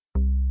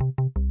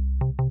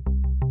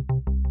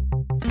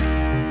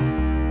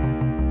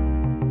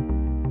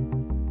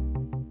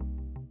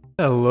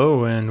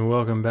Hello and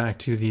welcome back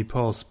to the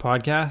Pulse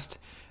Podcast,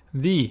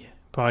 the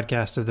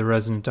podcast of the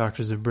resident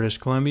doctors of British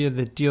Columbia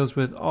that deals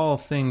with all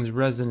things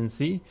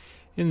residency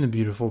in the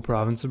beautiful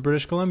province of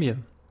British Columbia.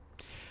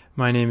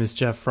 My name is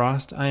Jeff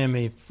Frost. I am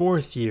a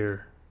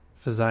fourth-year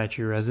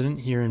physiatry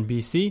resident here in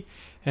BC,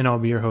 and I'll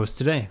be your host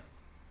today.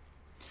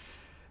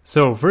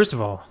 So, first of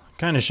all,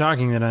 kind of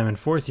shocking that I'm in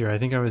fourth year. I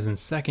think I was in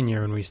second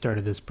year when we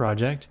started this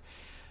project,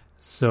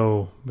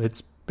 so it's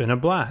been a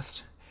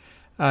blast.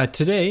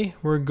 Today,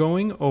 we're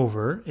going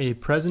over a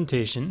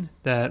presentation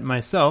that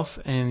myself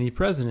and the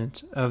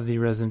president of the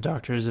Resident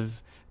Doctors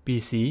of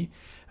BC,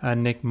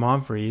 Nick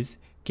Momfries,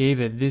 gave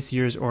at this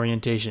year's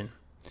orientation.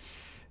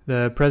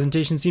 The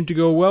presentation seemed to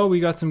go well. We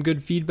got some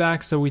good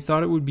feedback, so we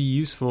thought it would be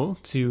useful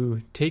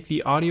to take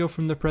the audio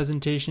from the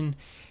presentation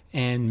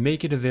and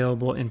make it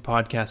available in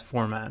podcast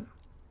format.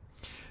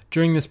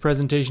 During this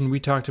presentation, we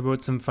talked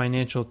about some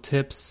financial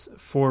tips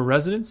for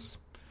residents.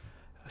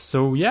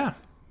 So yeah,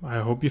 I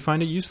hope you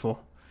find it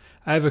useful.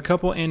 I have a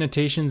couple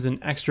annotations and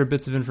extra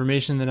bits of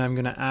information that I'm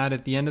going to add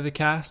at the end of the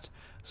cast,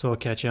 so I'll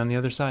catch you on the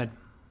other side.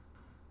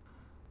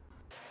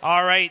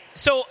 All right,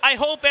 so I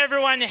hope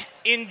everyone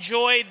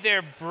enjoyed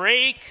their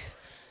break.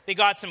 They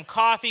got some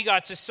coffee,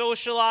 got to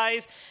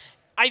socialize.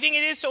 I think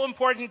it is so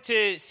important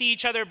to see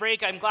each other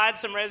break. I'm glad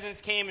some residents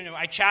came and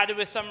I chatted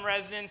with some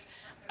residents.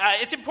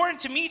 It's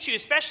important to meet you,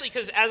 especially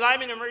because as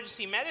I'm in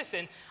emergency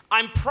medicine,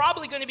 I'm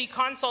probably going to be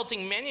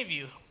consulting many of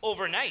you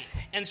overnight.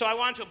 And so I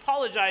want to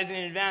apologize in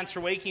advance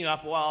for waking you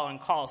up while on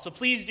call. So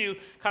please do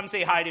come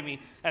say hi to me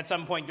at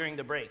some point during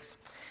the breaks.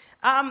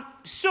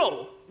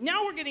 So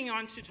now we're getting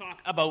on to talk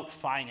about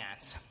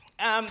finance.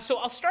 So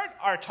I'll start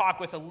our talk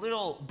with a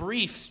little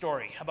brief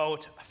story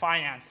about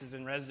finances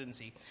in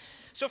residency.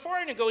 So for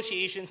our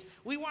negotiations,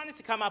 we wanted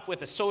to come up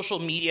with a social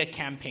media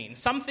campaign,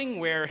 something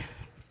where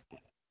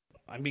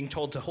I'm being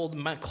told to hold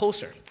them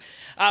closer.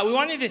 We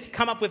wanted to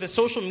come up with a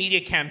social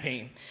media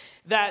campaign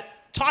that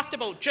talked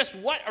about just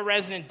what a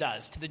resident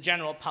does to the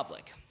general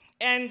public.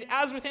 And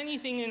as with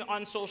anything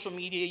on social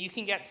media, you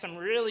can get some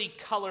really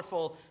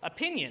colorful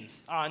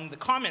opinions on the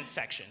comments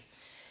section.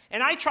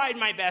 And I tried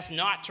my best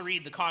not to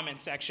read the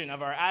comments section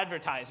of our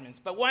advertisements.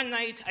 But one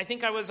night, I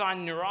think I was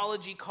on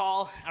neurology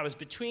call. I was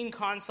between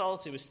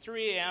consults. It was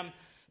 3 a.m.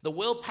 The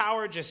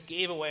willpower just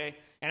gave away,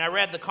 and I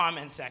read the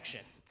comments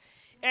section.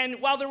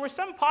 And while there were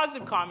some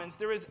positive comments,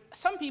 there was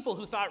some people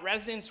who thought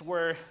residents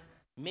were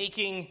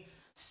making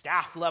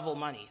staff-level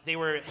money. They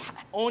were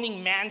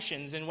owning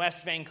mansions in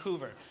West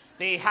Vancouver.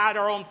 They had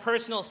our own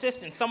personal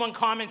assistants. Someone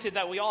commented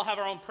that we all have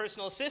our own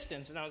personal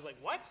assistants, and I was like,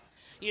 what?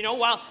 You know,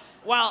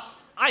 while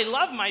I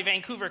love my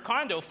Vancouver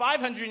condo,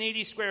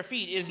 580 square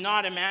feet is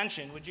not a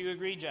mansion. Would you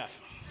agree, Jeff?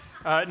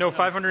 No,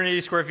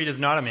 580 square feet is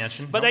not a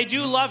mansion. But I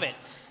do love it.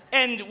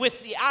 And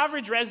with the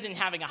average resident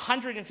having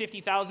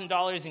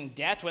 $150,000 in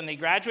debt when they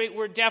graduate,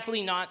 we're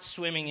definitely not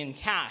swimming in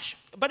cash.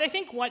 But I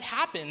think what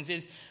happens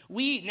is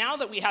now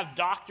that we have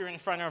doctor in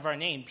front of our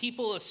name,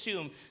 people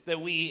assume that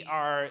we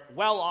are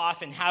well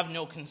off and have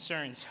no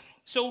concerns.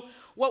 So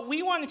what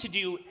we wanted to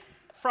do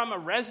from a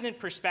resident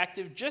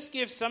perspective, just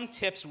give some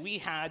tips we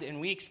had and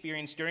we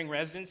experienced during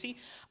residency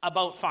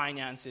about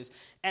finances.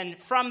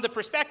 And from the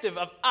perspective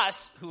of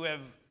us who have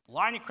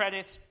line of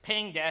credits,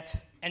 paying debt,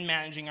 and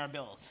managing our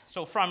bills.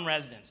 So from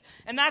residents.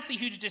 And that's the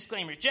huge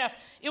disclaimer. Jeff,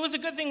 it was a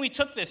good thing we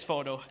took this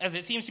photo, as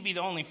it seems to be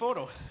the only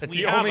photo It's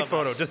the only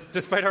photo.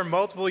 Despite our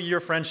multiple-year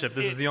friendship,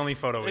 this is the only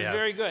photo we have. It's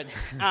very good.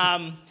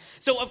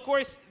 So, of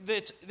course,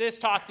 this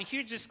talk, the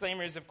huge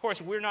disclaimer is, of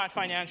course, we're not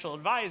financial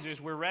advisors,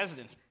 we're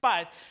residents.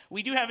 But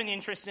we do have an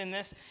interest in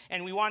this,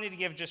 and we wanted to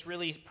give just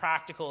really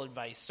practical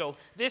advice. So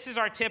this is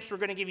our tips. We're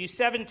going to give you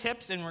 7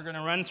 tips, and we're going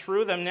to run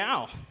through them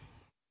now.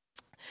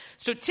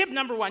 So tip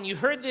number 1, you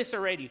heard this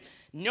already,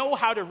 know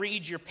how to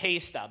read your pay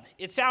stub.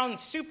 It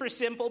sounds super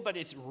simple, but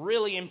it's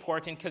really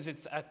important because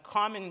it's a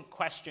common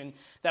question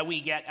that we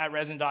get at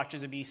Resident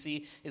Doctors of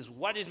BC is,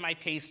 what is my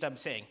pay stub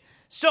saying?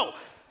 So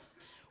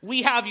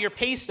we have your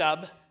pay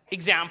stub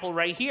example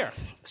right here.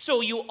 So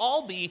you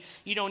all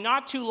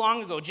not too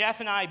long ago,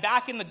 Jeff and I,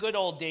 back in the good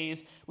old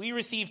days, we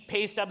received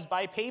pay stubs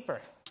by paper.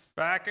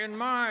 Back in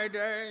my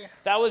day.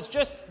 That was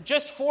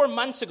just 4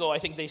 months ago, I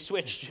think they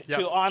switched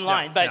to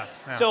online.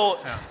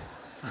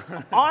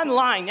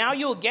 Online, now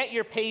you'll get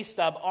your pay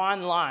stub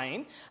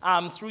online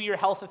through your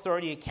health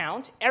authority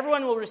account.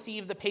 Everyone will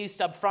receive the pay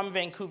stub from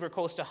Vancouver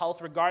Coastal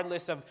Health,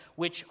 regardless of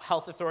which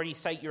health authority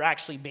site you're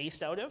actually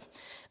based out of.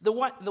 The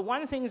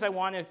one things I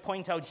want to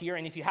point out here,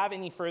 and if you have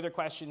any further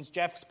questions,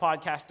 Jeff's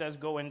podcast does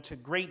go into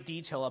great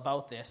detail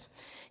about this,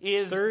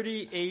 is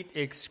 38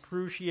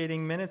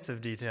 excruciating minutes of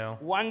detail.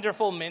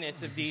 Wonderful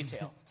minutes of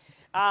detail.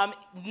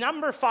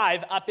 Number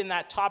 5, up in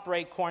that top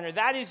right corner,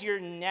 that is your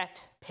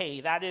net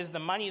pay. That is the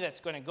money that's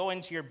going to go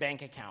into your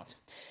bank account.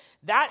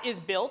 That is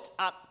built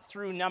up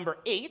through number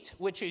 8,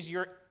 which is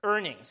your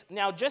earnings.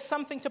 Now, just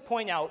something to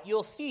point out,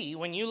 you'll see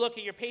when you look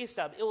at your pay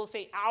stub, it will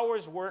say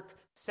hours worked,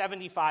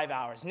 75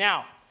 hours.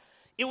 Now,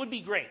 It would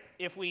be great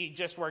if we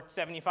just worked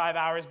 75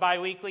 hours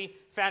biweekly.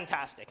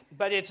 Fantastic.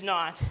 But it's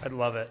not. I'd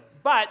love it.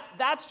 But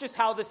that's just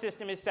how the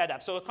system is set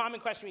up. So a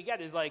common question we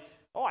get is like,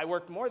 oh, I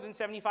worked more than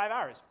 75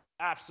 hours.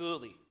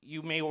 Absolutely.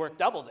 You may work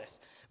double this.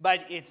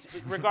 But it's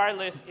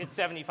regardless, it's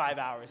 75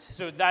 hours.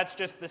 So that's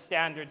just the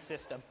standard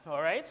system,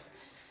 all right?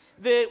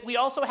 We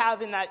also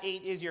have in that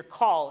 8 is your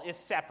call is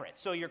separate.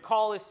 So your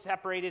call is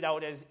separated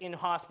out as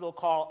in-hospital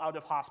call,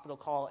 out-of-hospital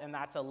call, and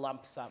that's a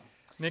lump sum.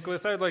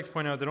 Nicholas, I would like to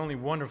point out that only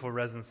wonderful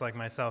residents like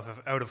myself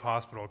have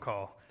out-of-hospital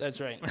call.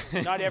 That's right.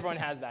 Not everyone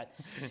has that.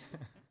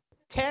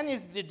 10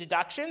 is the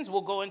deductions.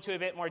 We'll go into a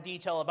bit more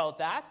detail about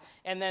that.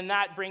 And then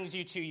that brings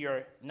you to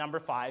your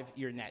number 5,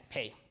 your net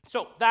pay.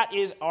 So that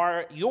is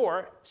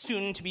your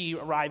soon-to-be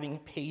arriving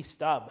pay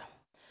stub.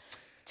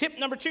 Tip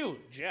number 2,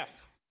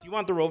 Jeff. You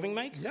want the roving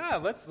mic? Yeah,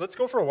 let's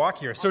go for a walk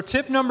here. So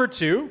tip number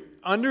 2,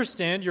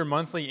 understand your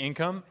monthly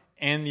income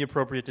and the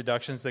appropriate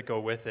deductions that go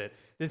with it.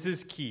 This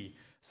is key.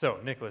 So,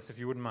 Nicholas, if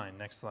you wouldn't mind,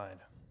 next slide.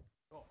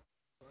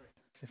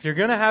 If you're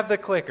going to have the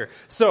clicker.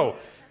 So,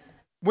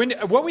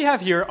 what we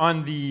have here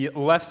on the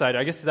left side,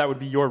 I guess that would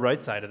be your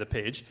right side of the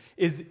page,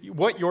 is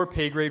what your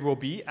pay grade will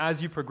be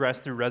as you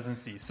progress through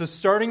residency. So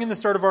starting in the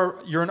start of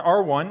you're in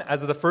R1,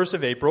 as of the 1st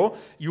of April,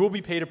 you will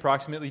be paid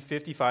approximately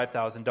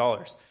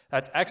 $55,000.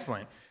 That's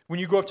excellent. When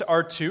you go up to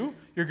R2,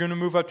 you're going to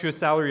move up to a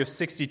salary of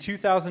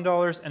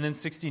 $62,000 and then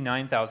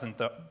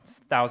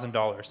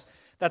 $69,000.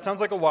 That sounds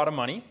like a lot of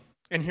money.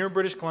 And here in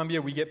British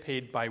Columbia, we get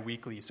paid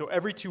bi-weekly. So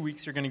every 2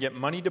 weeks, you're going to get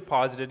money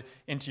deposited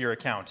into your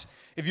account.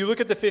 If you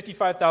look at the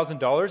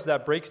 $55,000,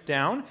 that breaks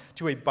down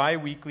to a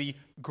bi-weekly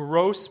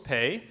gross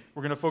pay.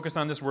 We're going to focus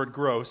on this word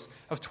gross,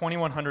 of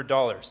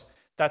 $2,100.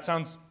 That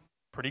sounds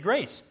pretty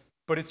great,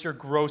 but it's your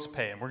gross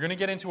pay. And we're going to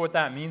get into what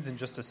that means in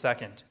just a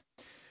second.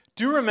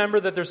 Do remember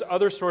that there's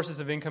other sources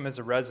of income as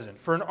a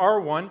resident. For an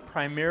R1,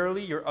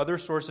 primarily your other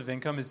source of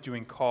income is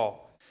doing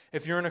call.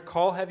 If you're in a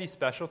call-heavy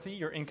specialty,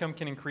 your income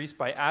can increase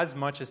by as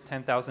much as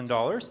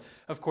 $10,000.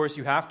 Of course,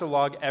 you have to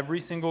log every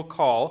single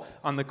call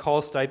on the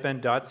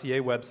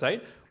callstipend.ca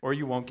website, or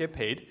you won't get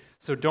paid.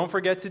 So don't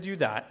forget to do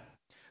that.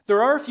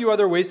 There are a few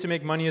other ways to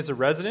make money as a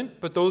resident,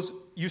 but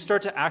you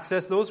start to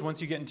access those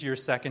once you get into your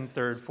 2nd,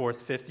 3rd, 4th,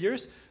 5th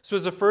years. So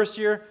as a first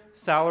year,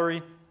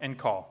 salary and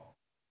call.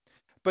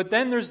 But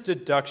then there's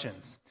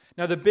deductions.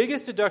 Now, the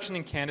biggest deduction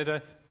in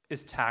Canada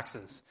is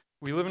taxes.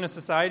 We live in a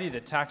society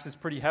that taxes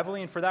pretty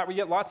heavily, and for that we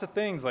get lots of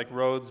things like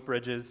roads,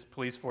 bridges,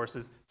 police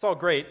forces. It's all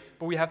great,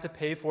 but we have to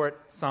pay for it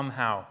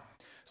somehow.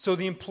 So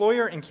the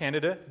employer in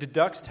Canada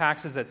deducts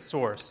taxes at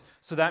source.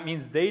 So that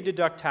means they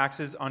deduct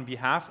taxes on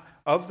behalf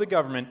of the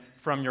government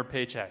from your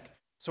paycheck.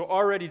 So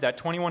already that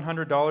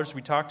 $2,100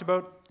 we talked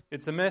about,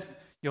 it's a myth.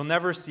 You'll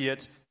never see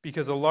it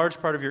because a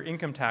large part of your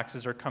income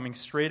taxes are coming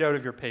straight out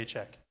of your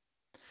paycheck.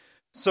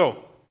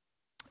 So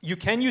you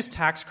can use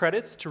tax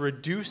credits to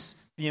reduce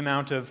the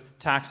amount of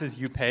taxes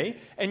you pay,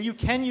 and you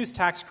can use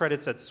tax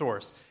credits at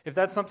source. If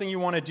that's something you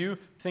want to do,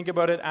 think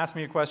about it, ask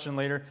me a question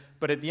later.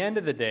 But at the end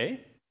of the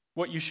day,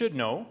 what you should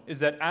know is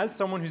that as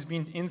someone who's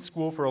been in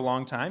school for a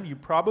long time, you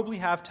probably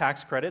have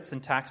tax credits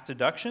and tax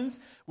deductions,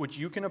 which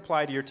you can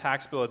apply to your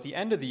tax bill at the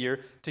end of the year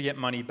to get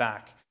money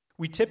back.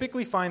 We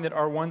typically find that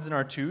R1s and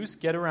R2s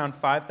get around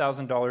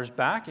 $5,000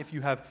 back if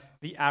you have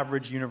the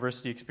average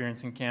university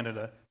experience in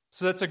Canada.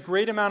 So that's a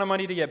great amount of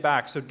money to get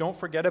back, so don't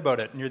forget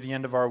about it near the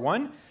end of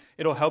R1.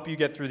 It'll help you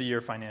get through the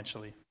year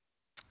financially.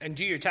 And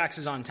do your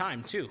taxes on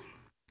time, too.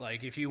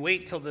 Like, if you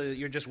wait till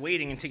you're just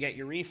waiting to get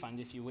your refund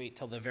if you wait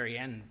till the very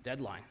end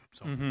deadline.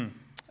 So. Mm-hmm.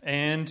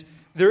 And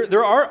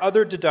there are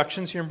other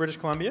deductions here in British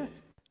Columbia.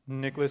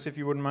 Nicholas, if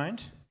you wouldn't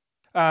mind.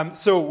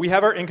 So we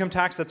have our income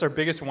tax. That's our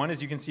biggest one.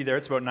 As you can see there,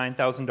 it's about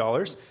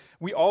 $9,000.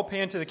 We all pay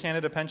into the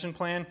Canada Pension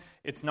Plan.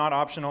 It's not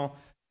optional.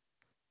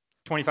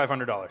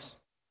 $2,500.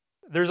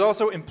 There's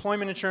also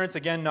employment insurance,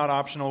 again, not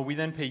optional. We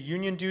then pay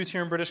union dues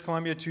here in British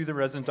Columbia to the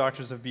resident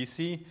doctors of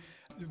BC.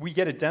 We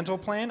get a dental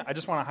plan. I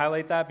just want to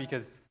highlight that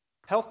because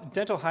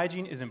dental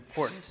hygiene is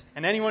important.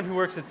 And anyone who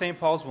works at St.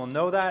 Paul's will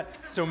know that.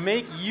 So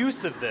make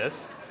use of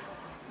this.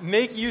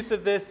 Make use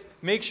of this.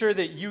 Make sure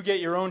that you get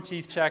your own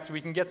teeth checked.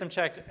 We can get them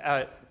checked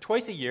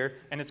twice a year,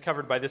 and it's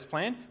covered by this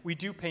plan. We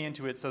do pay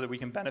into it so that we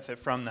can benefit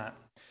from that.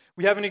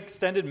 We have an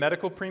extended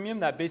medical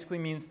premium. That basically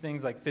means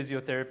things like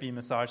physiotherapy,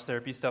 massage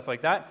therapy, stuff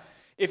like that.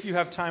 If you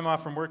have time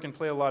off from work and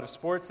play a lot of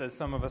sports, as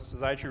some of us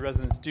physiatry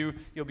residents do,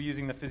 you'll be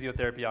using the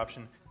physiotherapy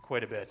option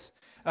quite a bit.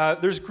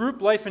 There's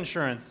group life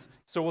insurance.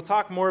 So we'll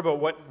talk more about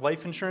what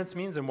life insurance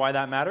means and why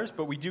that matters,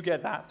 but we do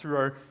get that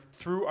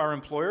through our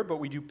employer, but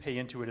we do pay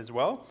into it as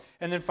well.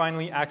 And then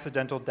finally,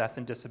 accidental death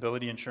and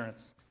disability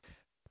insurance.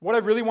 What I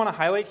really want to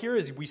highlight here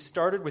is we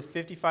started with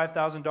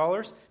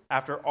 $55,000.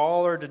 After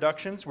all our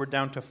deductions, we're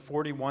down to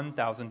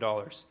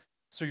 $41,000.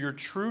 So your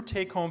true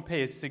take-home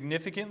pay is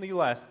significantly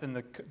less than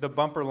the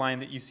bumper line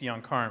that you see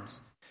on CARMS.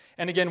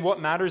 And again,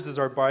 what matters is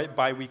our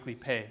bi-weekly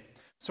pay.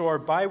 So our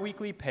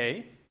bi-weekly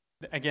pay,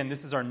 again,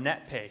 this is our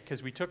net pay,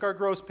 because we took our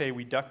gross pay,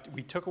 we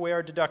took away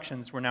our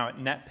deductions, we're now at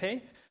net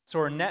pay. So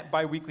our net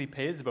bi-weekly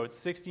pay is about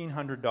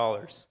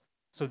 $1,600.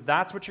 So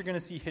that's what you're going to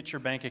see hit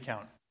your bank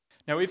account.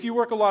 Now, if you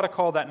work a lot of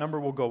call, that number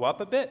will go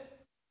up a bit,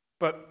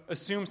 but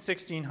assume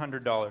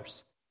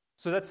 $1,600.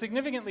 So that's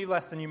significantly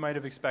less than you might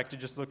have expected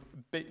just look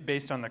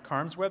based on the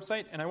CARMS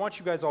website. And I want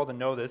you guys all to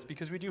know this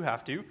because we do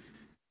have to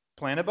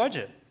plan a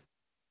budget.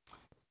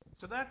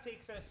 So that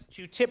takes us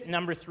to tip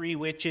number 3,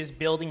 which is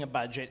building a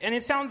budget. And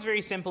it sounds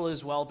very simple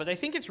as well, but I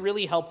think it's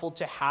really helpful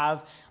to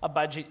have a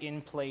budget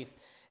in place,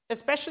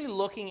 especially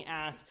looking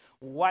at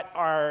what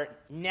our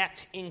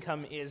net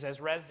income is as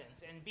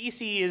residents. And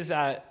BC is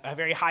a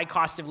very high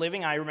cost of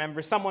living. I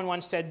remember someone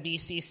once said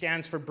BC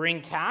stands for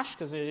bring cash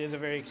because it is a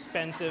very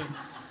expensive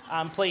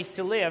place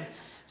to live.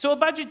 So a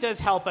budget does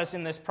help us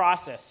in this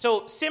process.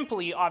 So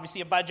simply,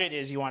 obviously, a budget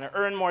is you want to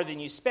earn more than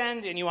you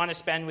spend, and you want to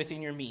spend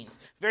within your means.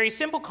 Very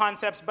simple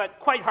concepts, but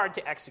quite hard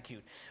to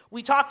execute.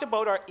 We talked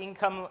about our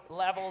income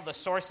level, the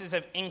sources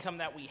of income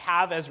that we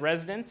have as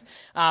residents,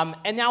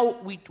 and now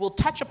we'll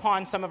touch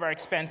upon some of our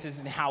expenses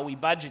and how we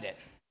budget it.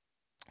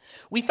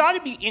 We thought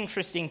it'd be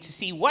interesting to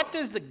see what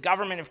does the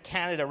Government of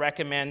Canada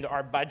recommend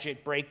our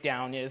budget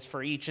breakdown is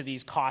for each of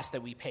these costs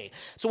that we pay.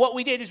 So what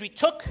we did is we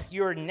took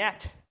your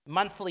net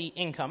monthly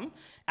income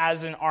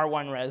as an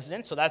R1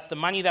 resident, so that's the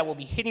money that will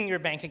be hitting your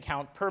bank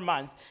account per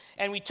month,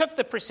 and we took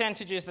the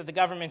percentages that the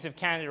Government of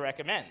Canada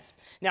recommends.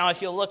 Now,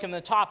 if you look in the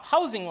top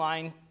housing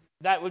line,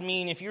 that would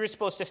mean if you were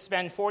supposed to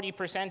spend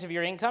 40% of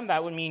your income,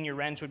 that would mean your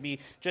rent would be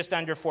just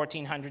under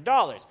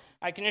 $1,400.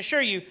 I can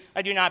assure you,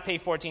 I do not pay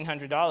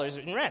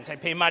 $1,400 in rent. I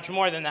pay much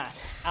more than that.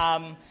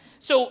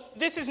 So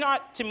this is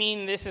not to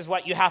mean this is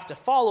what you have to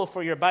follow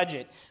for your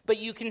budget, but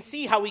you can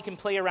see how we can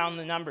play around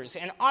the numbers.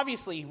 And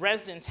obviously,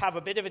 residents have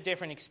a bit of a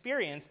different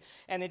experience,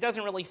 and it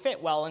doesn't really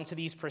fit well into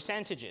these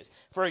percentages.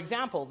 For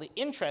example, the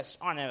interest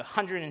on a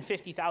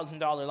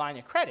 $150,000 line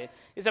of credit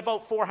is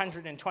about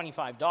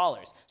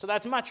 $425. So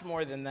that's much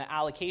more than the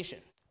allocation.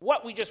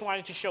 What we just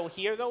wanted to show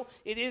here, though,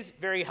 it is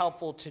very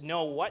helpful to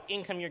know what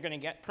income you're going to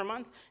get per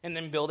month and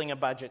then building a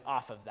budget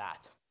off of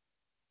that.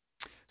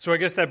 So I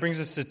guess that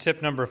brings us to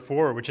tip number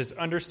 4, which is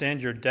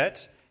understand your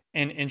debt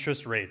and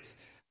interest rates.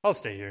 I'll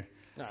stay here.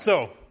 Right.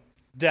 So,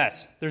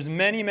 debt. There's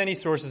many, many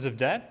sources of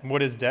debt.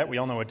 What is debt? We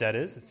all know what debt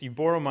is. It's you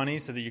borrow money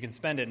so that you can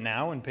spend it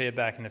now and pay it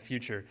back in the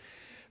future.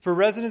 For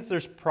residents,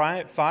 there's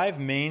 5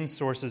 main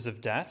sources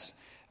of debt.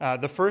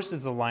 The first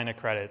is the line of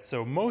credit.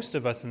 So most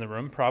of us in the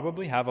room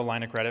probably have a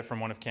line of credit from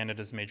one of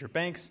Canada's major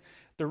banks.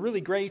 They're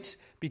really great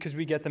because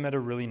we get them at a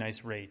really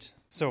nice rate.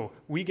 So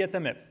we get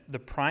them at the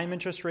prime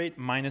interest rate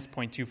minus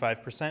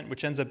 0.25%,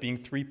 which ends up being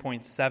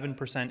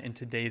 3.7% in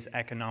today's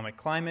economic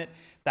climate.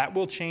 That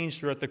will change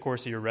throughout the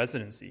course of your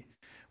residency.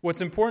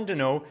 What's important to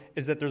know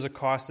is that there's a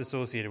cost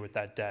associated with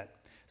that debt.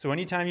 So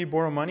anytime you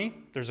borrow money,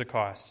 there's a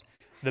cost.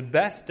 The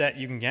best debt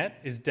you can get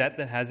is debt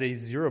that has a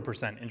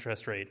 0%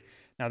 interest rate.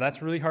 Now,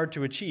 that's really hard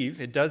to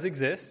achieve. It does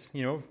exist.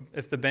 You know,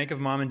 if the bank of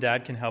mom and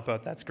dad can help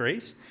out, that's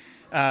great.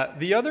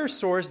 The other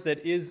source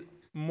that is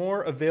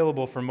more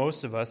available for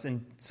most of us,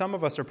 and some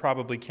of us are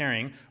probably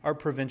carrying, are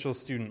provincial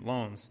student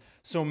loans.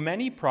 So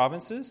many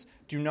provinces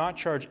do not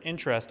charge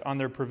interest on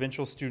their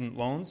provincial student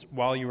loans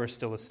while you are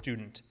still a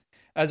student.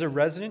 As a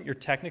resident, you're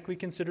technically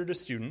considered a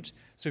student,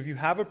 so if you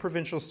have a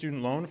provincial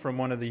student loan from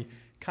one of the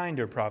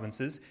kinder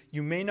provinces,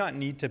 you may not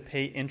need to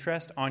pay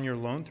interest on your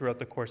loan throughout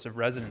the course of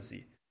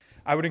residency.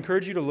 I would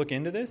encourage you to look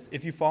into this.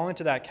 If you fall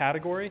into that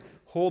category,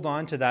 hold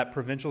on to that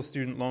provincial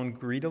student loan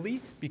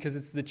greedily because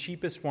it's the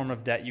cheapest form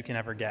of debt you can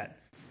ever get.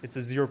 It's a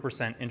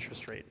 0%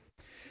 interest rate.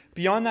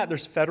 Beyond that,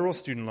 there's federal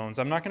student loans.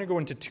 I'm not going to go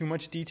into too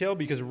much detail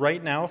because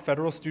right now,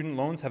 federal student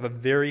loans have a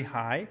very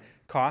high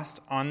cost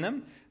on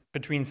them,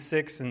 between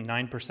 6 and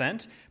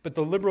 9%, but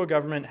the Liberal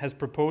government has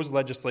proposed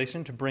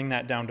legislation to bring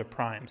that down to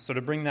prime, so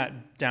to bring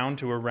that down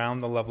to around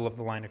the level of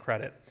the line of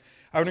credit.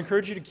 I would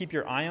encourage you to keep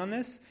your eye on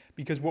this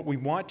because what we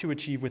want to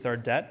achieve with our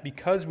debt,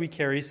 because we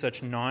carry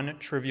such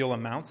non-trivial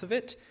amounts of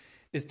it,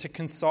 is to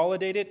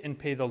consolidate it and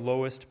pay the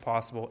lowest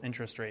possible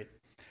interest rate.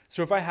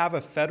 So if I have a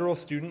federal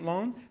student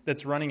loan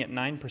that's running at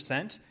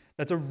 9%,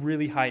 that's a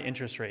really high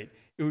interest rate.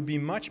 It would be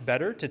much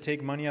better to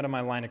take money out of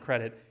my line of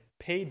credit,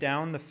 pay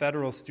down the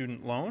federal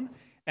student loan,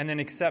 and then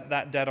accept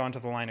that debt onto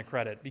the line of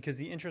credit because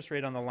the interest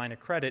rate on the line of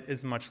credit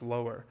is much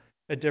lower,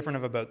 a difference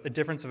of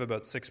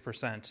about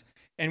 6%.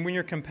 And when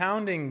you're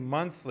compounding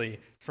monthly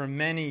for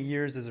many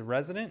years as a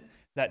resident,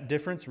 that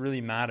difference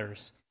really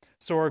matters.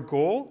 So our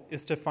goal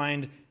is to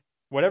find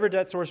whatever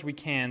debt source we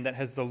can that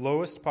has the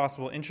lowest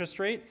possible interest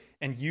rate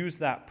and use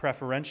that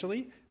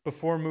preferentially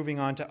before moving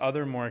on to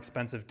other more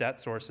expensive debt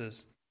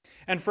sources.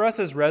 And for us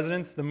as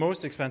residents, the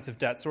most expensive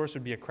debt source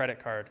would be a credit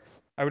card.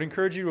 I would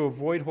encourage you to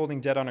avoid holding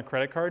debt on a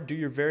credit card. Do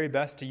your very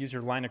best to use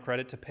your line of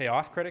credit to pay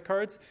off credit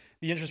cards.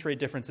 The interest rate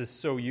difference is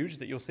so huge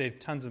that you'll save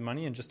tons of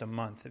money in just a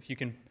month if you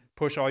can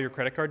push all your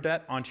credit card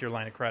debt onto your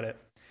line of credit.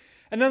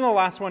 And then the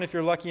last one, if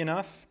you're lucky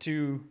enough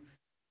to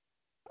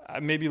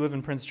maybe live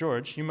in Prince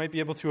George, you might be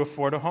able to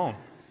afford a home.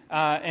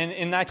 And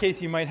in that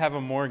case, you might have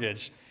a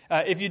mortgage.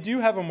 If you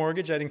do have a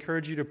mortgage, I'd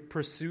encourage you to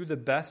pursue the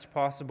best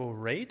possible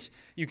rate.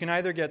 You can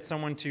either get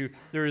someone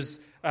there's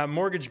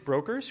mortgage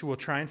brokers who will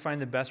try and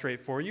find the best rate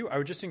for you. I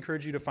would just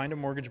encourage you to find a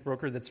mortgage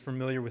broker that's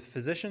familiar with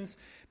physicians,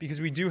 because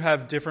we do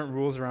have different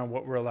rules around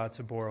what we're allowed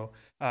to borrow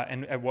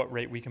and at what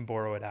rate we can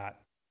borrow it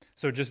at.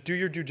 So just do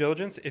your due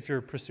diligence if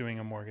you're pursuing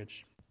a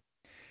mortgage.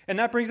 And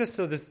that brings us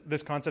to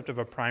this concept of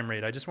a prime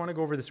rate. I just want to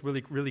go over this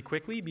really, really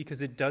quickly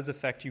because it does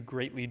affect you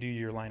greatly due to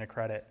your line of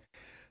credit.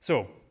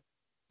 So,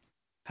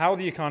 how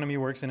the economy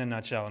works in a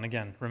nutshell. And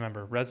again,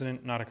 remember,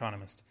 resident, not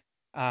economist.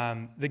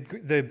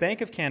 The Bank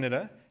of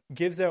Canada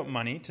gives out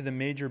money to the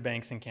major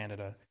banks in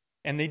Canada.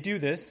 And they do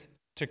this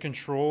to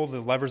control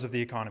the levers of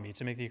the economy,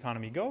 to make the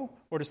economy go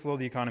or to slow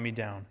the economy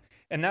down.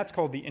 And that's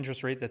called the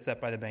interest rate that's set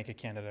by the Bank of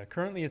Canada.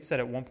 Currently, it's set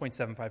at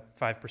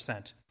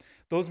 1.75%.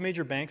 Those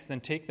major banks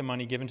then take the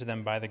money given to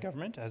them by the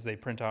government as they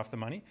print off the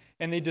money,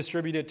 and they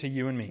distribute it to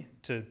you and me,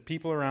 to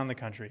people around the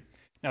country.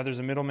 Now, there's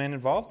a middleman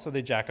involved, so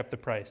they jack up the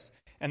price.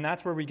 And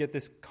that's where we get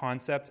this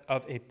concept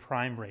of a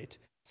prime rate.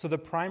 So the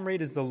prime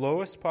rate is the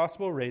lowest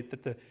possible rate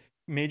that the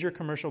major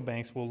commercial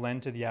banks will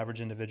lend to the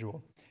average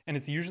individual. And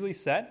it's usually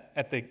set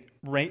at the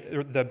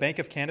Bank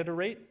of Canada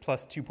rate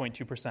plus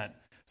 2.2%.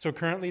 So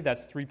currently,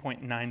 that's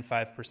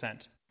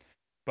 3.95%.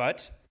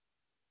 But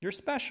you're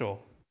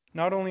special.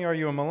 Not only are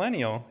you a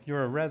millennial,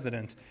 you're a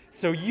resident.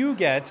 So you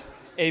get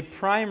a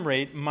prime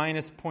rate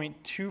minus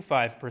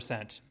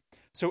 0.25%.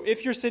 So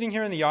if you're sitting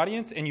here in the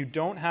audience and you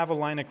don't have a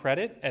line of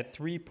credit at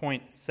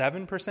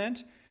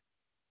 3.7%,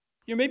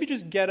 maybe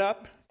just get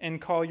up and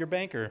call your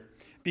banker,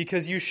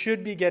 because you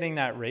should be getting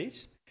that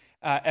rate.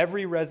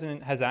 Every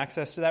resident has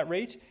access to that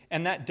rate,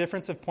 and that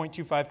difference of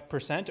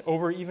 0.25%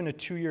 over even a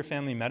 2-year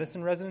family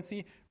medicine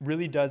residency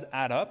really does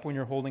add up when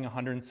you're holding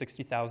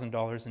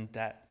 $160,000 in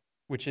debt,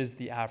 which is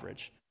the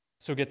average.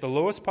 So get the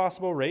lowest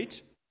possible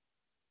rate,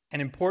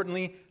 and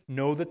importantly,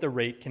 know that the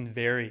rate can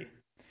vary.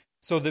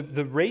 So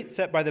the rate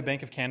set by the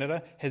Bank of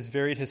Canada has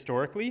varied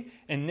historically,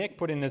 and Nick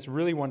put in this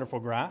really wonderful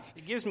graph.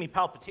 It gives me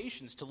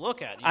palpitations to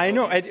look at. I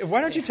know.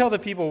 Why don't you tell the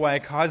people why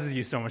it causes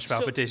you so much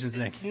palpitations,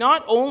 Nick?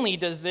 Not only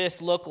does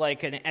this look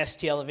like an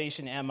ST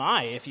elevation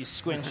MI if you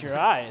squint your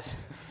eyes,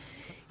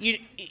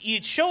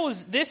 it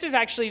shows this is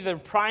actually the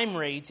prime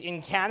rate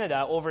in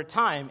Canada over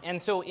time. And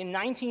so in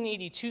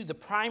 1982, the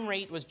prime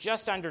rate was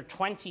just under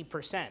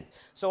 20%.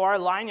 So our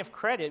line of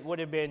credit would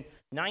have been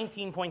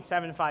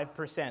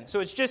 19.75%.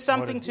 So it's just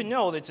something to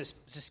know. That's it's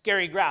a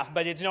scary graph,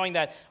 but it's knowing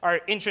that our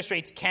interest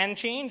rates can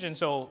change. And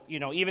so,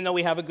 even though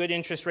we have a good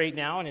interest rate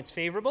now and it's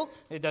favorable,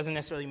 it doesn't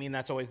necessarily mean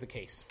that's always the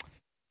case.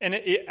 And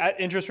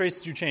interest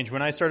rates do change.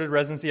 When I started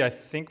residency, I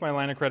think my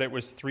line of credit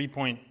was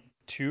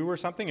 3.2 or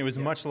something. It was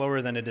much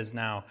lower than it is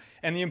now.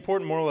 And the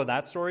important moral of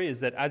that story is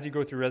that as you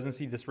go through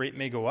residency, this rate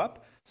may go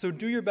up. So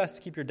do your best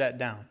to keep your debt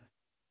down.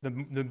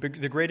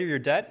 The greater your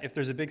debt, if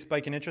there's a big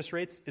spike in interest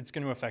rates, it's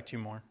going to affect you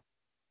more.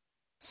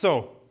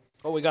 So,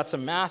 we got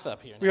some math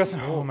up here.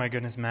 Oh my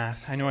goodness,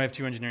 math. I know I have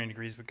 2 engineering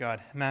degrees, but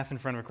God, math in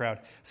front of a crowd.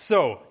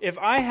 So, if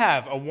I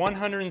have a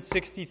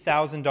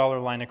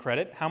 $160,000 line of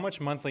credit, how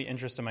much monthly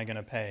interest am I going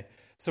to pay?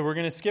 So we're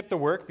going to skip the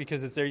work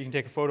because it's there. You can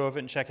take a photo of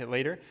it and check it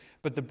later.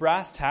 But the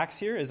brass tacks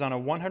here is on a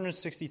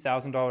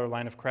 $160,000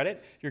 line of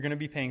credit, you're going to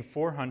be paying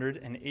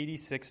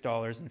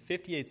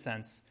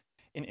 $486.58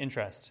 in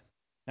interest.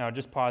 Now,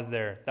 just pause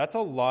there. That's a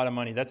lot of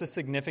money. That's a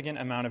significant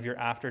amount of your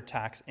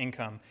after-tax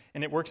income.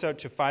 And it works out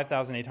to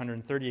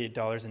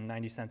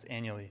 $5,838.90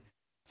 annually.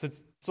 So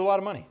it's a lot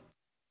of money.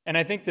 And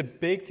I think the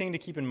big thing to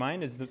keep in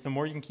mind is that the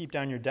more you can keep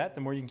down your debt,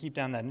 the more you can keep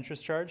down that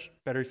interest charge,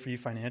 better for you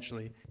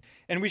financially.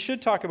 And we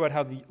should talk about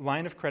how the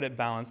line of credit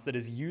balance that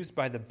is used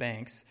by the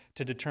banks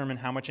to determine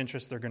how much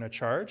interest they're going to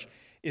charge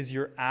is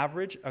your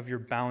average of your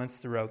balance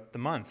throughout the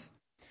month.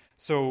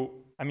 So,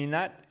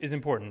 that is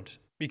important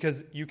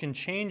because you can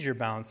change your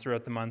balance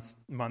throughout the month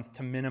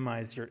to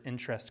minimize your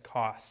interest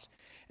cost.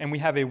 And we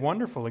have a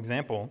wonderful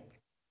example.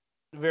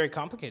 Very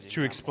complicated.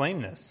 To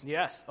explain this.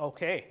 Yes,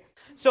 okay.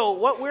 So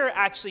what we're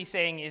actually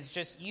saying is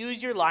just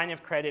use your line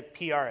of credit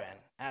PRN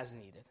as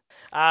needed.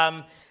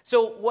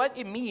 So what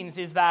it means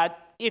is that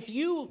if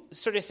you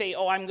sort of say,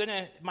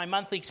 my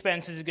monthly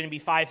expenses is going to be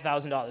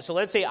 $5,000. So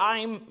let's say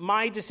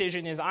my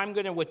decision is I'm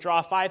going to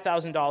withdraw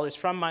 $5,000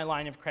 from my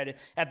line of credit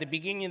at the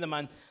beginning of the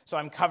month, so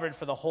I'm covered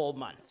for the whole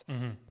month.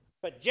 Mm-hmm.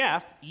 But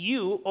Jeff,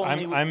 you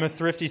only... I'm a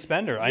thrifty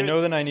spender. I know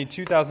that I need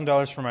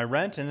 $2,000 for my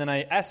rent, and then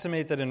I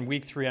estimate that in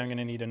week 3 I'm going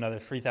to need another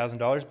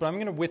 $3,000, but I'm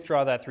going to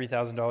withdraw that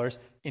 $3,000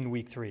 in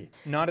week 3,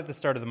 not at the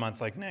start of the month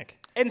like Nick.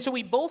 And so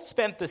we both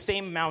spent the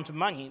same amount of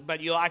money, but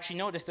you'll actually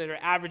notice that our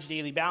average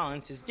daily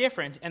balance is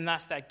different, and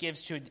thus that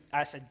gives to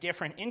us a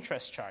different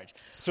interest charge.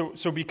 So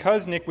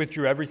because Nick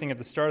withdrew everything at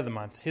the start of the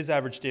month, his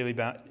average daily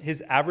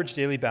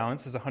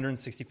balance is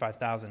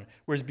 $165,000,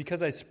 whereas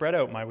because I spread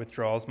out my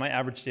withdrawals, my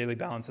average daily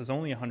balance is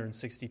only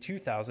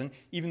 $162,000,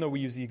 even though we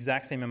use the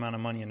exact same amount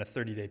of money in a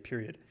 30-day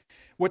period.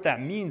 What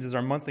that means is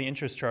our monthly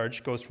interest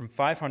charge goes from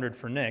 $500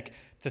 for Nick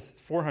to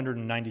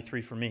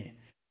 $493 for me.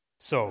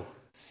 So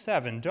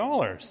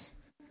 $7.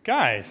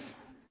 Guys,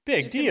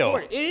 Big deal.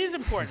 Important. It is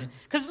important.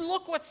 Because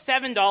look what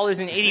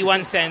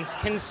 $7.81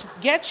 can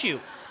get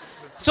you.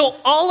 So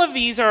all of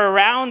these are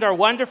around our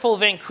wonderful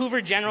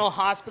Vancouver General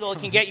Hospital. It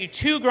can get you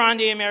 2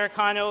 Grande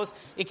Americanos.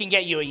 It can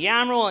get you a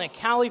yam roll and a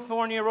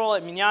California roll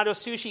at Minato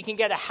Sushi. You can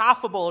get a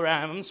half a bowl of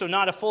ramen, so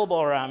not a full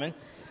bowl of ramen.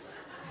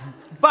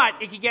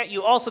 But it can get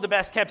you also the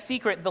best kept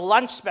secret, the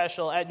lunch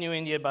special at New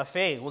India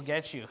Buffet will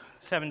get you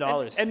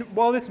 $7. And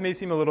while this may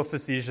seem a little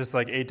facetious,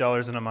 like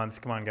 $8 in a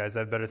month, come on guys, I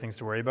have better things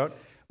to worry about.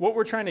 What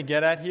we're trying to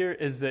get at here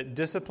is that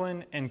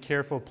discipline and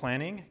careful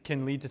planning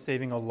can lead to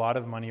saving a lot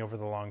of money over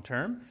the long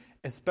term,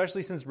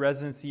 especially since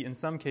residency in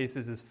some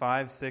cases is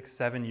 5, 6,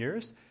 7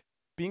 years.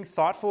 Being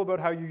thoughtful about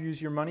how you use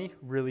your money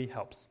really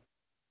helps.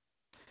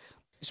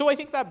 So I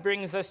think that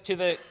brings us to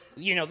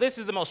this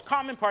is the most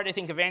common part, I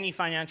think, of any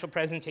financial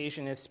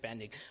presentation is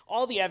spending.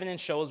 All the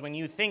evidence shows when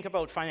you think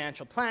about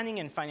financial planning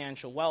and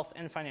financial wealth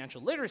and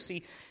financial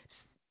literacy,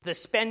 the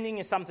spending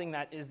is something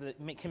that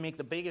can make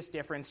the biggest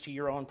difference to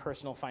your own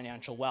personal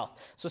financial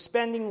wealth. So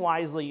spending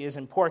wisely is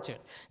important.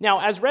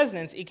 Now, as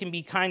residents, it can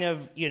be kind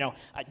of,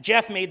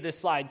 Jeff made this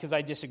slide because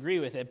I disagree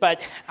with it.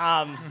 But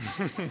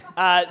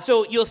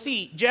so you'll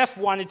see, Jeff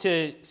wanted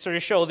to sort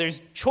of show there's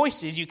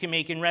choices you can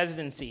make in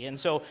residency. And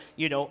so,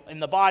 in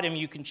the bottom,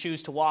 you can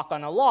choose to walk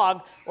on a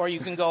log, or you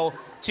can go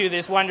to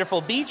this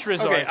wonderful beach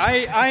resort.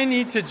 Okay, I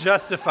need to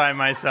justify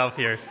myself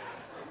here.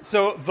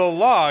 So the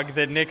log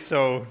that Nick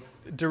so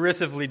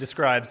derisively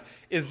describes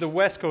is the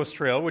West Coast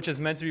Trail, which is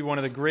meant to be one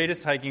of the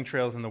greatest hiking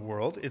trails in the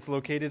world. It's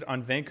located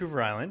on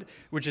Vancouver Island,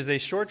 which is a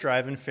short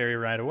drive and ferry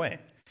ride away.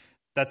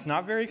 That's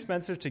not very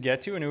expensive to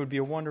get to, and it would be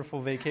a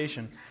wonderful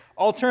vacation.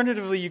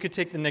 Alternatively, you could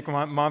take the Nick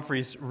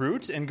Momfries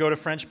route and go to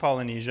French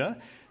Polynesia.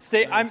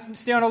 Stay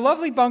on a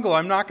lovely bungalow.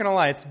 I'm not going to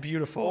lie, it's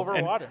beautiful.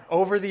 Over water.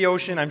 Over the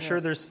ocean. I'm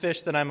sure there's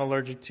fish that I'm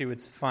allergic to.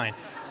 It's fine.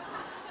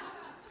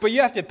 But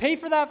you have to pay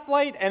for that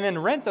flight and then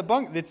rent the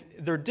bungalow.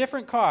 They're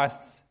different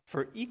costs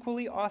for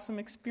equally awesome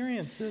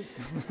experiences.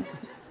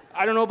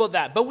 I don't know about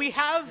that, but we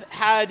have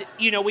had,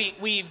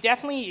 we've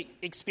definitely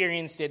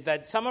experienced it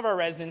that some of our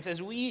residents,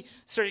 as we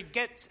sort of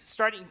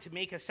starting to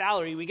make a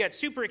salary, we get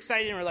super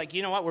excited and we're like,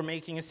 you know what, we're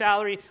making a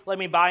salary, let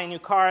me buy a new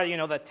car,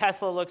 the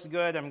Tesla looks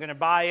good, I'm going to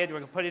buy it, we're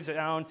going to put it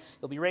down,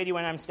 it'll be ready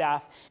when I'm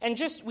staff.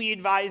 And we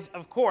advise,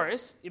 of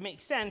course, it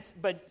makes sense,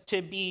 but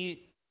to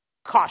be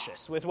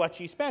cautious with what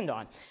you spend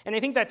on. And I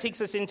think that takes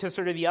us into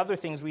sort of the other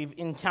things we've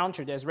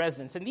encountered as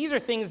residents. And these are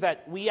things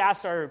that we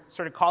asked our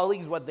sort of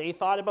colleagues what they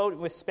thought about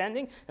with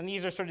spending, and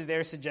these are sort of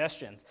their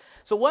suggestions.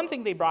 So one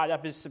thing they brought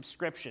up is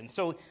subscriptions.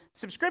 So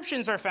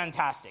subscriptions are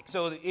fantastic.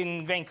 So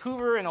in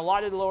Vancouver and a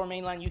lot of the Lower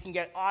Mainland, you can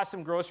get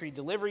awesome grocery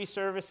delivery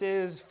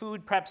services,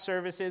 food prep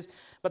services.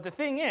 But the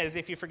thing is,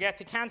 if you forget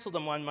to cancel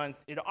them 1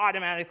 month, it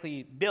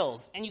automatically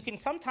bills. And you can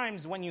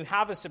sometimes, when you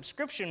have a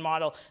subscription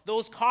model,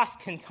 those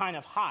costs can kind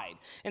of hide.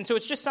 And so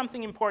it's just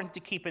something important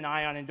to keep an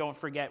eye on, and don't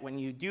forget when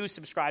you do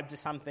subscribe to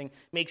something,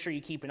 make sure you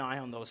keep an eye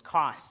on those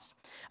costs.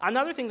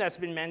 Another thing that's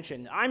been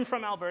mentioned, I'm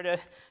from Alberta,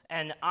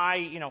 and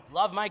I,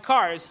 love my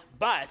cars,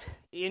 but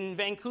in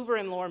Vancouver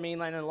and Lower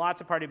Mainland and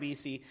lots of part of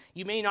BC,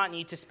 you may not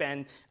need to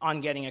spend on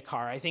getting a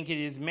car. I think it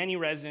is many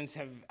residents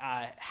have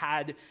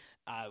had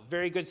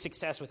very good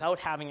success without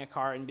having a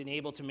car and been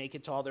able to make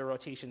it to all their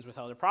rotations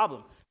without a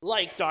problem,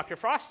 like Dr.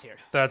 Frost here.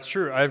 That's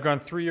true. I've gone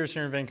 3 years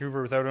here in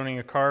Vancouver without owning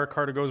a car.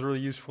 Car2Go is really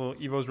useful.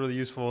 Evo is really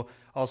useful.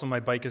 Also, my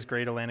bike is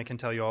great. Alana can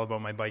tell you all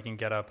about my biking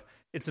getup.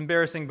 It's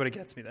embarrassing, but it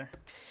gets me there.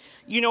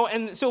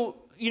 And so,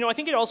 I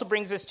think it also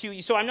brings us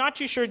to, so I'm not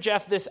too sure,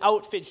 Jeff, this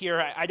outfit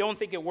here, I don't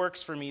think it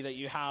works for me that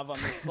you have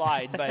on this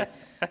slide, but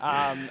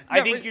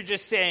I think you're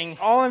just saying...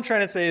 All I'm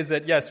trying to say is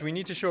that, yes, we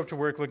need to show up to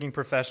work looking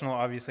professional.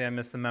 Obviously, I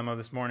missed the memo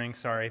this morning,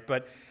 sorry.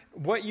 But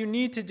what you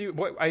need to do,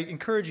 what I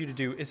encourage you to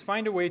do, is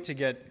find a way to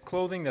get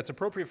clothing that's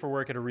appropriate for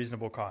work at a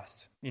reasonable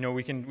cost.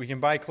 We can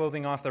buy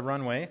clothing off the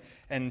runway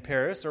in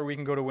Paris, or we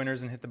can go to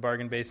Winners and hit the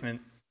bargain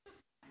basement.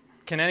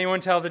 Can anyone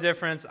tell the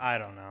difference? I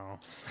don't know.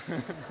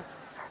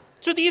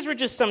 So these were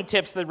just some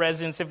tips that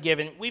residents have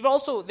given.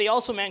 They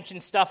also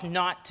mentioned stuff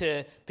not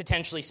to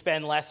potentially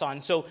spend less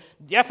on. So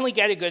definitely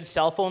get a good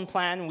cell phone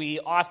plan. We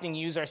often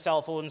use our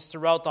cell phones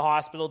throughout the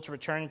hospital to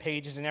return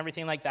pages and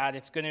everything like that.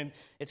 It's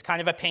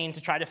kind of a pain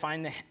to try to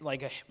find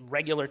a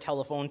regular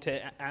telephone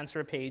to answer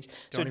a page.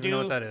 Don't even know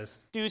what that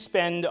is. Do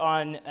spend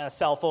on a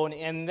cell phone.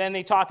 And then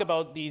they talk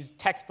about these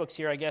textbooks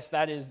here. I guess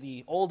that is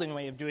the olden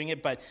way of doing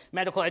it, but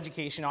medical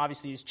education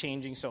obviously is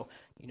changing, so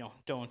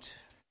don't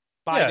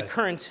buy the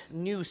current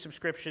new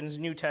subscriptions,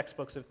 new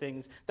textbooks of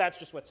things. That's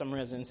just what some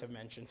residents have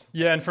mentioned.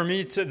 Yeah, and for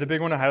me, the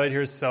big one to highlight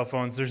here is cell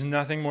phones. There's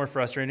nothing more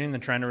frustrating than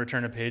trying to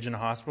return a page in a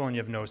hospital and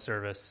you have no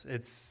service.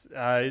 It's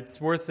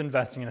worth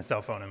investing in a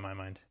cell phone in my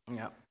mind.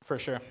 Yeah, for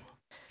sure.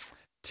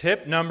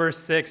 Tip number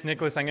 6.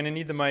 Nicholas, I'm going to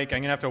need the mic. I'm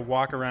going to have to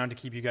walk around to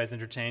keep you guys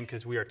entertained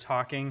because we are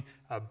talking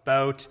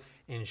about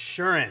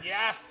insurance.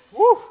 Yeah.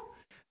 Woo!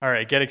 All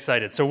right, get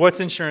excited. So what's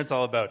insurance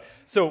all about?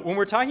 So when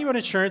we're talking about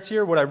insurance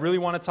here, what I really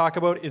want to talk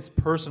about is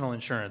personal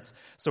insurance.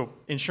 So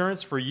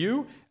insurance for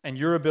you and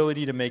your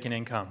ability to make an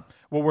income.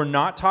 What we're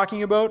not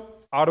talking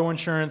about, auto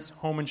insurance,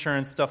 home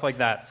insurance, stuff like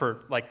that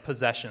for like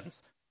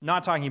possessions.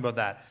 Not talking about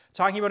that.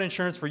 Talking about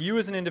insurance for you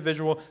as an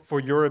individual for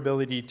your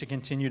ability to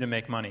continue to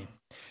make money.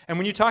 And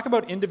when you talk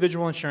about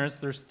individual insurance,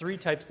 there's three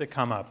types that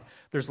come up.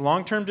 There's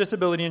long-term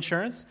disability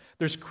insurance,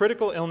 there's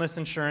critical illness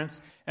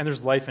insurance, and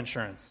there's life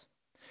insurance.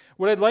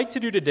 What I'd like to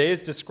do today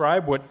is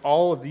describe what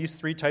all of these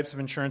three types of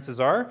insurances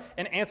are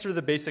and answer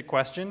the basic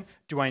question,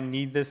 do I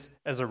need this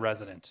as a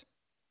resident?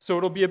 So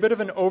it'll be a bit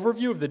of an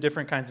overview of the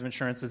different kinds of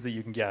insurances that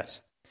you can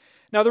get.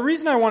 Now, the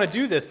reason I want to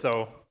do this,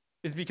 though,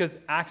 is because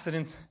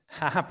accidents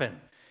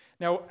happen.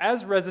 Now,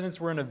 as residents,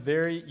 we're in a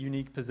very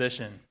unique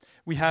position.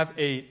 We have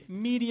a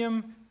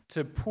medium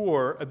to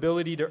poor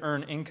ability to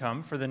earn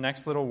income for the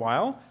next little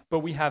while, but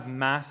we have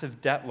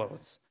massive debt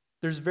loads.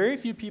 There's very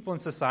few people in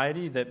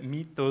society that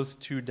meet those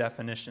two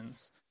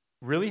definitions.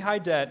 Really high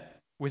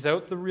debt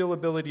without the real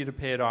ability to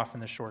pay it off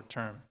in the short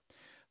term.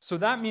 So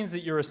that means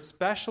that you're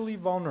especially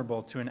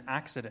vulnerable to an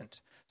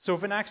accident. So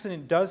if an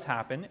accident does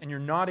happen and you're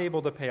not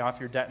able to pay off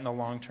your debt in the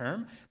long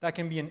term, that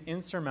can be an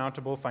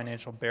insurmountable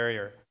financial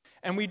barrier.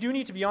 And we do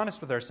need to be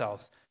honest with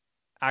ourselves.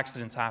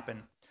 Accidents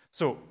happen.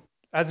 So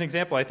as an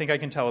example, I think I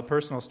can tell a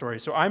personal story.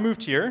 So I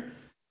moved here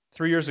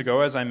 3 years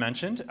ago, as I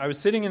mentioned. I was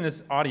sitting in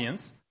this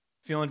audience,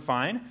 feeling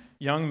fine,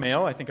 young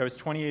male. I think I was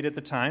 28 at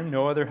the time,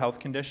 no other health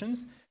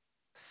conditions.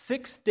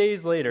 6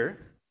 days later,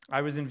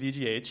 I was in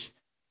VGH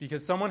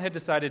because someone had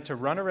decided to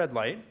run a red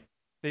light.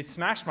 They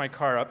smashed my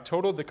car up,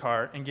 totaled the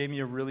car, and gave me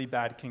a really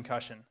bad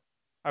concussion.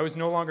 I was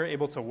no longer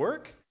able to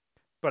work,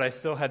 but I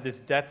still had this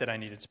debt that I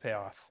needed to pay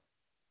off.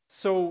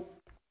 So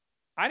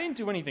I didn't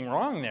do anything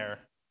wrong there.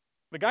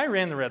 The guy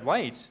ran the red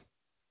light,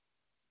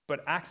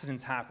 but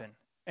accidents happen.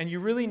 And you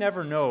really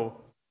never know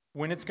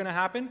when it's going to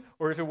happen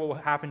or if it will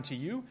happen to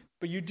you,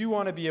 but you do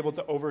want to be able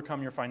to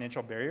overcome your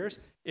financial barriers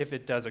if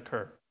it does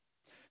occur.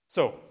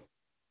 So,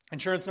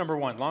 insurance number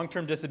one,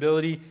 long-term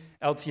disability,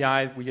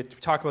 LTI. We get to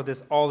talk about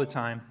this all the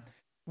time.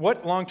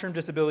 What long-term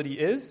disability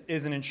is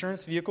an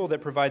insurance vehicle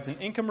that provides an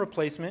income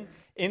replacement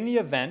in the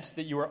event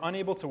that you are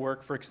unable to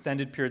work for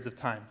extended periods of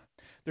time.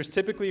 There's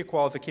typically a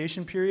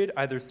qualification period,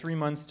 either 3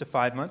 months to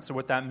 5 months. So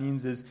what that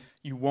means is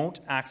you won't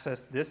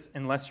access this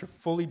unless you're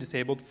fully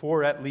disabled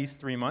for at least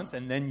 3 months,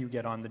 and then you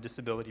get on the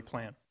disability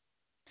plan.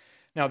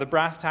 Now, the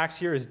brass tacks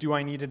here is, do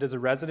I need it as a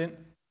resident?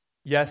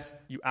 Yes,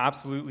 you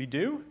absolutely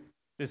do.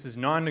 This is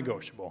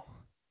non-negotiable.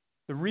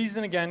 The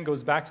reason, again,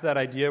 goes back to that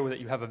idea that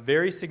you have a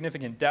very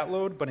significant debt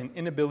load, but an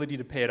inability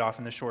to pay it off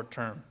in the short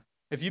term.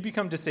 If you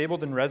become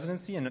disabled in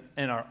residency and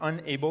are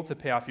unable to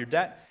pay off your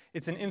debt,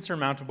 it's an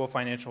insurmountable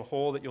financial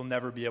hole that you'll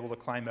never be able to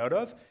climb out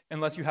of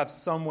unless you have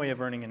some way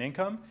of earning an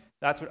income.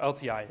 That's what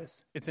LTI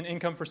is. It's an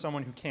income for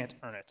someone who can't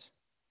earn it.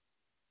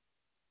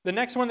 The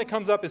next one that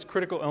comes up is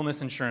critical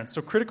illness insurance.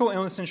 So critical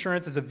illness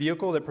insurance is a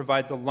vehicle that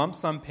provides a lump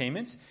sum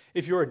payment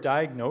if you are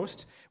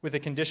diagnosed with a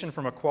condition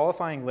from a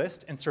qualifying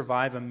list and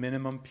survive a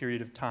minimum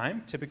period of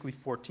time, typically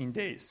 14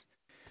 days.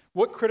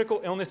 What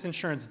critical illness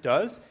insurance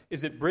does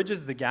is it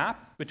bridges the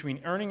gap between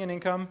earning an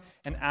income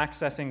and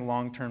accessing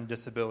long-term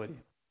disability.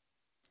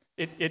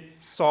 It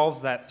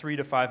solves that 3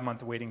 to 5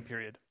 month waiting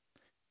period.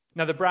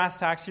 Now, the brass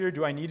tacks here,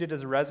 do I need it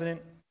as a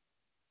resident?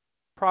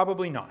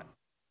 Probably not.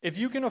 If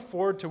you can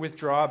afford to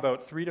withdraw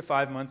about 3 to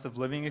 5 months of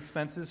living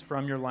expenses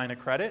from your line of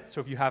credit, so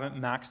if you haven't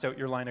maxed out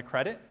your line of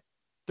credit,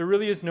 there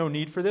really is no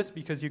need for this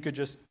because you could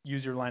just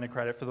use your line of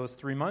credit for those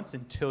 3 months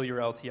until your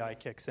LTI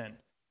kicks in.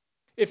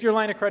 If your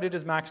line of credit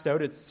is maxed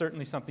out, it's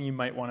certainly something you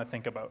might want to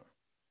think about.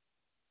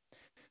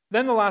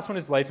 Then the last one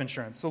is life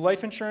insurance. So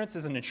life insurance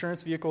is an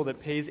insurance vehicle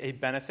that pays a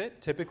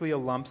benefit, typically a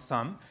lump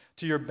sum,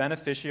 to your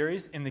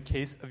beneficiaries in the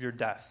case of your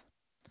death.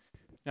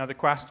 Now the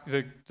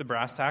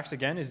brass tacks,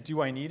 again, is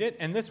do I need it?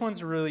 And this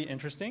one's really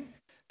interesting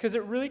because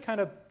it really kind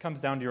of comes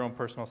down to your own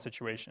personal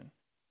situation.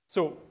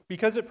 So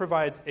because it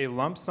provides a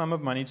lump sum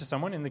of money to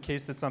someone in the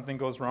case that something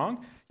goes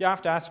wrong, you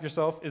have to ask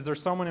yourself, is there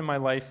someone in my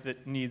life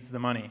that needs the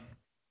money?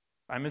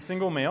 I'm a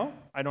single male.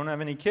 I don't have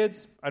any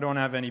kids. I don't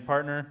have any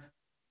partner.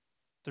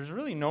 There's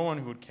really no one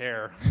who would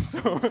care.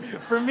 So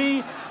for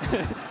me,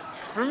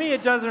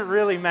 it doesn't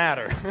really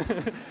matter.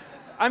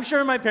 I'm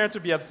sure my parents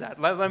would be upset.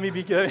 Let me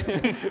be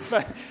good.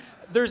 But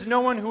there's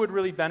no one who would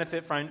really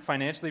benefit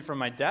financially from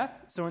my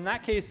death. So in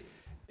that case,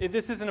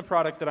 this isn't a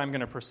product that I'm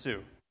going to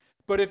pursue.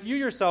 But if you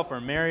yourself are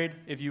married,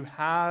 if you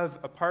have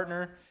a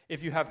partner,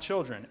 if you have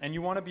children, and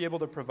you want to be able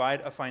to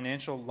provide a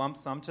financial lump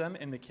sum to them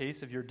in the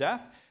case of your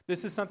death,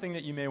 this is something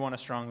that you may want to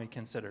strongly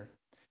consider.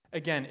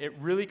 Again, it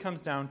really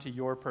comes down to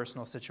your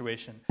personal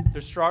situation.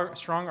 There's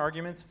strong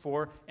arguments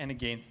for and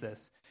against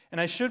this. And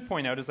I should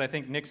point out, as I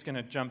think Nick's going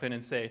to jump in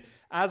and say,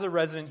 as a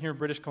resident here in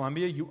British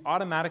Columbia, you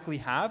automatically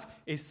have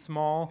a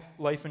small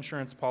life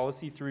insurance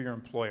policy through your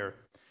employer.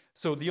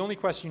 So the only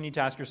question you need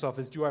to ask yourself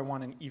is, do I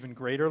want an even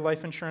greater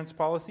life insurance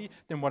policy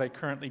than what I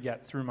currently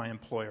get through my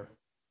employer?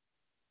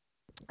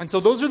 And so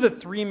those are the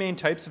three main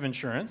types of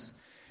insurance.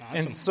 Awesome.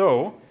 And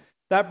so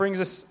that brings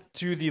us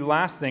to the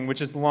last thing,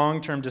 which is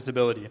long-term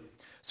disability.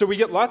 So we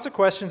get lots of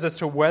questions as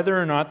to whether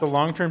or not the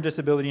long-term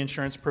disability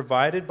insurance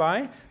provided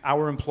by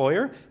our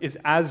employer is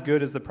as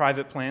good as the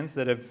private plans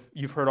that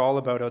you've heard all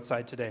about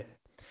outside today.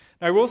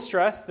 Now, I will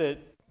stress that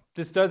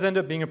This does end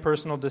up being a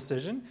personal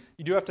decision.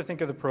 You do have to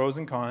think of the pros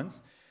and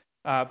cons.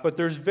 But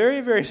there's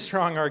very, very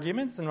strong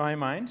arguments in my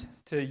mind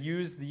to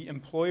use the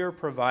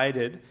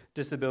employer-provided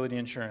disability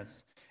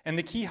insurance. And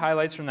the key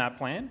highlights from that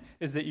plan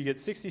is that you get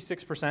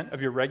 66%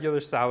 of your regular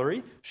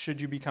salary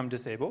should you become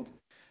disabled.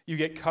 You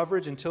get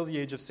coverage until the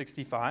age of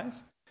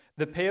 65.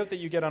 The payout that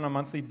you get on a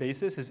monthly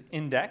basis is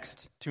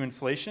indexed to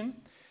inflation.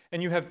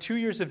 And you have 2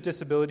 years of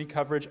disability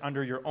coverage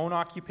under your own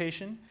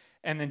occupation,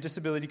 and then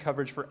disability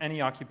coverage for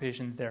any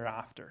occupation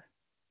thereafter.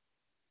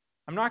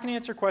 I'm not going to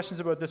answer questions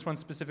about this one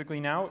specifically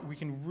now. We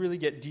can really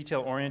get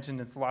detail-oriented,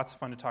 and it's lots of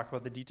fun to talk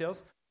about the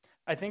details.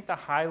 I think the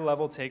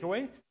high-level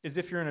takeaway is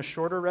if you're in a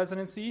shorter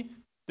residency,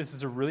 this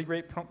is a really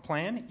great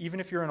plan.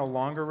 Even if you're in a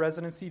longer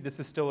residency, this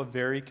is still a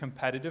very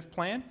competitive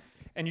plan,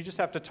 and you just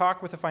have to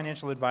talk with a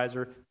financial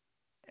advisor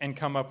and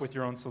come up with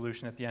your own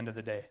solution at the end of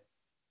the day.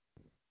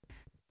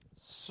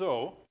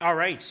 So, all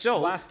right, so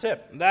last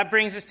tip. That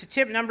brings us to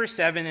tip number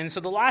 7. And so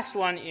the last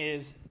one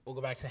is, we'll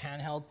go back to the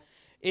handheld,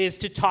 is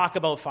to talk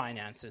about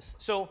finances.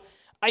 So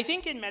I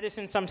think in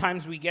medicine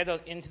sometimes we get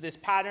into this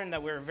pattern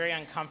that we're very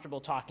uncomfortable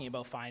talking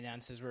about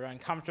finances. We're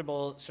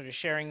uncomfortable sort of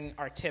sharing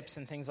our tips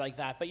and things like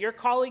that. But your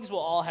colleagues will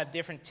all have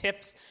different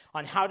tips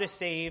on how to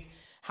save,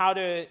 how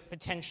to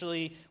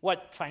potentially,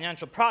 what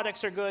financial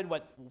products are good,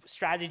 what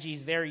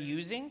strategies they're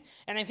using.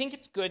 And I think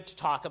it's good to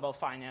talk about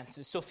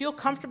finances. So feel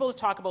comfortable to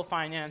talk about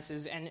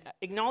finances and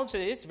acknowledge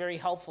that it's very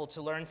helpful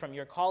to learn from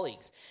your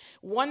colleagues.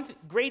 One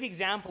great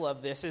example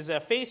of this is a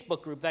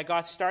Facebook group that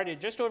got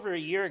started just over a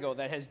year ago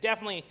that has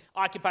definitely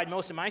occupied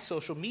most of my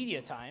social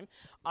media time.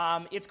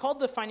 It's called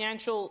the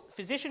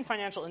Physician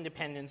Financial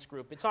Independence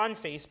Group. It's on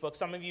Facebook.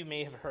 Some of you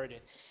may have heard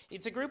it.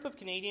 It's a group of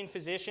Canadian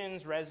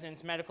physicians,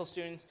 residents, medical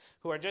students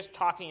who are just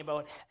talking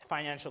about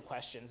financial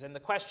questions. And the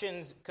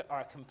questions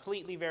are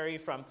completely vary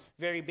from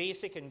very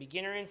basic and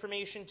beginner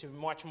information to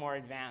much more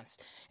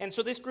advanced. And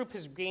so this group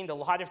has gained a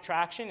lot of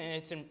traction, and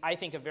it's, I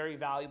think, a very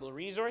valuable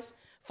resource.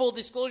 Full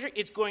disclosure,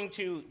 it's going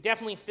to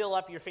definitely fill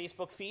up your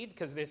Facebook feed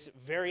because it's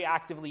very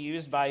actively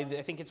used by,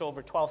 I think it's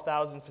over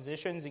 12,000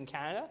 physicians in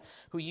Canada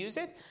who use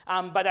it.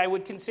 But I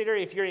would consider,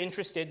 if you're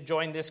interested,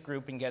 join this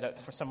group and get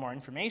for some more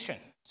information.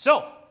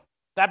 So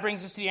that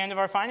brings us to the end of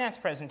our finance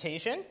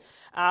presentation.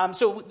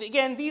 So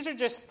again, these are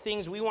just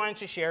things we wanted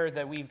to share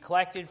that we've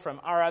collected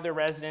from our other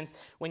residents.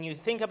 When you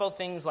think about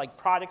things like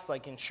products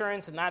like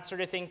insurance and that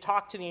sort of thing,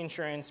 talk to the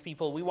insurance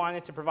people. We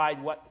wanted to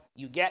provide what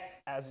you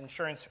get as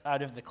insurance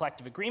out of the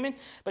collective agreement,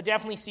 but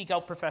definitely seek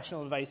out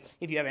professional advice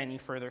if you have any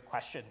further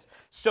questions.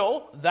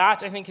 So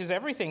that, I think, is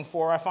everything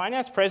for our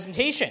finance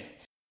presentation.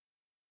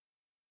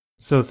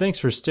 So thanks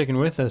for sticking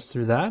with us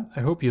through that.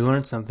 I hope you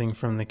learned something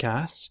from the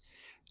cast.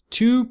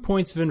 2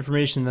 points of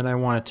information that I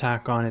want to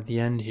tack on at the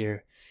end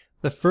here.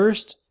 The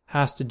first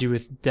has to do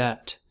with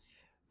debt.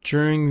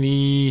 During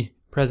the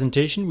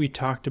presentation, we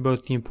talked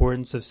about the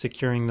importance of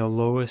securing the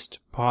lowest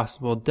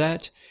possible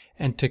debt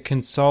and to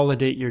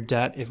consolidate your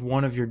debt if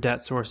one of your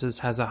debt sources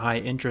has a high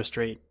interest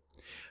rate.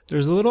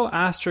 There's a little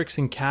asterisk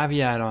and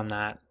caveat on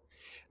that.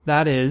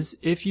 That is,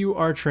 if you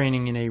are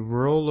training in a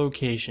rural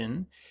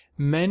location,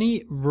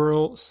 many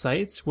rural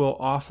sites will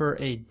offer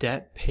a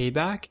debt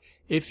payback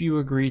if you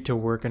agree to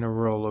work in a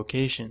rural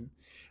location.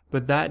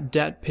 But that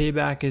debt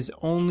payback is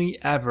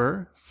only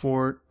ever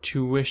for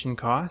tuition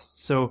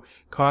costs, so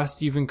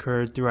costs you've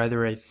incurred through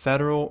either a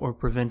federal or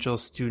provincial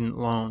student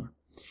loan.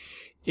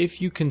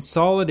 If you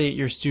consolidate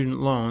your student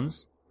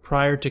loans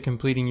prior to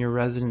completing your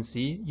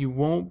residency, you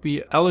won't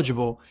be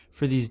eligible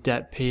for these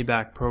debt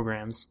payback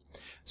programs.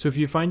 So if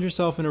you find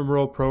yourself in a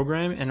rural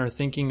program and are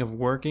thinking of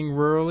working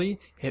rurally,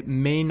 it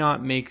may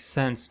not make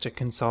sense to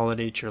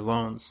consolidate your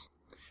loans.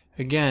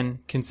 Again,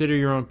 consider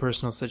your own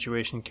personal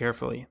situation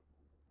carefully.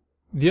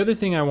 The other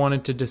thing I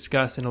wanted to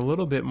discuss in a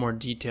little bit more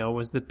detail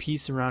was the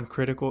piece around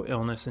critical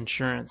illness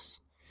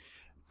insurance.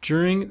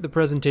 During the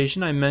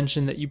presentation, I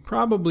mentioned that you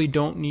probably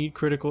don't need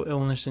critical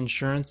illness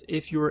insurance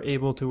if you are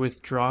able to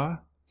withdraw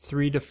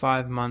 3 to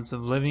 5 months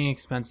of living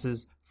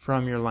expenses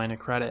from your line of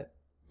credit.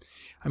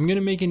 I'm going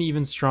to make an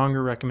even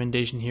stronger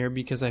recommendation here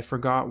because I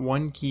forgot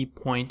one key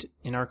point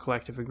in our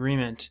collective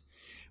agreement.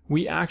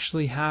 We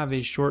actually have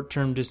a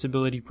short-term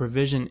disability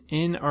provision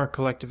in our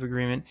collective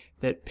agreement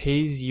that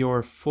pays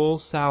your full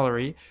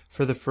salary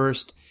for the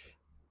first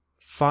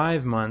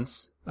 5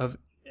 months of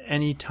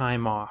any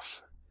time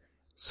off.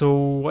 So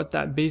what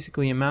that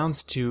basically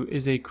amounts to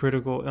is a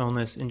critical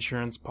illness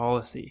insurance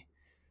policy.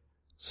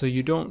 So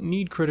you don't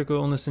need critical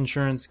illness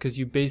insurance because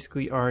you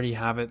basically already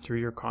have it through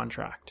your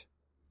contract.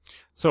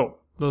 So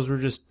those were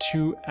just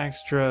 2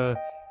 extra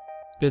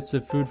bits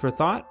of food for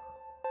thought.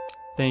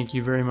 Thank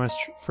you very much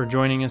for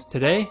joining us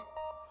today.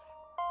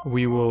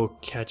 We will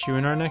catch you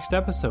in our next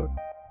episode.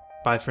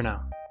 Bye for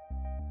now.